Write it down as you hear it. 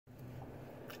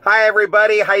Hi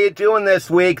everybody, how you doing this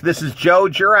week? This is Joe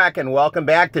Jurek and welcome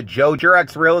back to Joe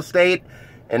Jurek's Real Estate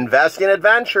Investing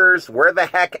Adventures. Where the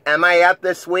heck am I at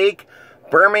this week?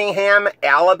 Birmingham,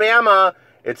 Alabama.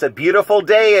 It's a beautiful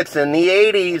day. It's in the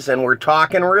 80s and we're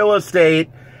talking real estate.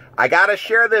 I gotta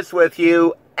share this with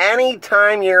you.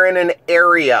 Anytime you're in an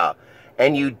area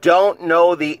and you don't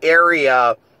know the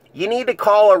area, you need to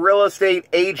call a real estate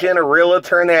agent, a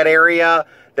realtor in that area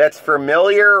that's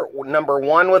familiar, number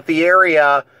one, with the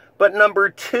area, but number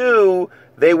two,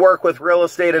 they work with real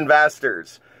estate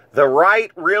investors. The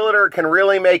right realtor can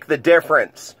really make the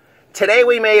difference. Today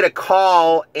we made a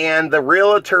call and the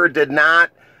realtor did not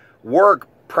work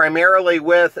primarily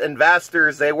with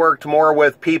investors. They worked more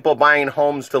with people buying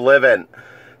homes to live in.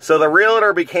 So the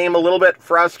realtor became a little bit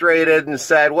frustrated and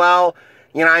said, well,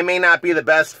 you know, I may not be the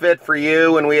best fit for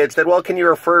you. And we had said, well, can you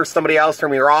refer somebody else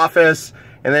from your office?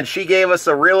 And then she gave us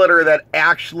a realtor that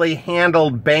actually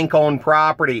handled bank-owned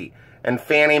property and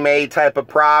Fannie Mae type of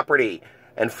property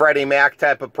and Freddie Mac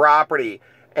type of property.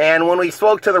 And when we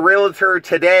spoke to the realtor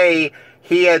today,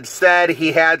 he had said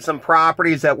he had some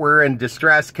properties that were in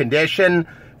distressed condition,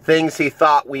 things he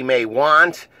thought we may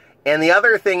want. And the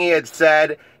other thing he had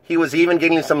said, he was even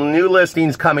getting some new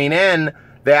listings coming in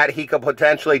that he could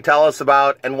potentially tell us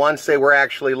about, and once they were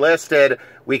actually listed,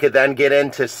 we could then get in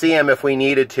to see him if we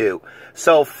needed to.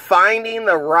 So finding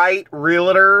the right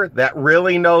realtor that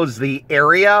really knows the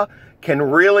area can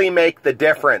really make the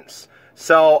difference.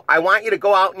 So I want you to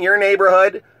go out in your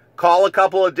neighborhood, call a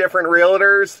couple of different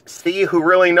realtors, see who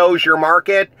really knows your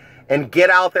market, and get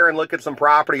out there and look at some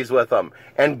properties with them.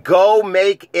 And go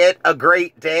make it a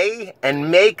great day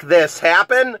and make this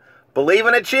happen. Believe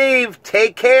and achieve.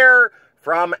 Take care.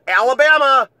 From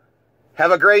Alabama.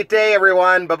 Have a great day,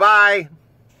 everyone. Bye-bye.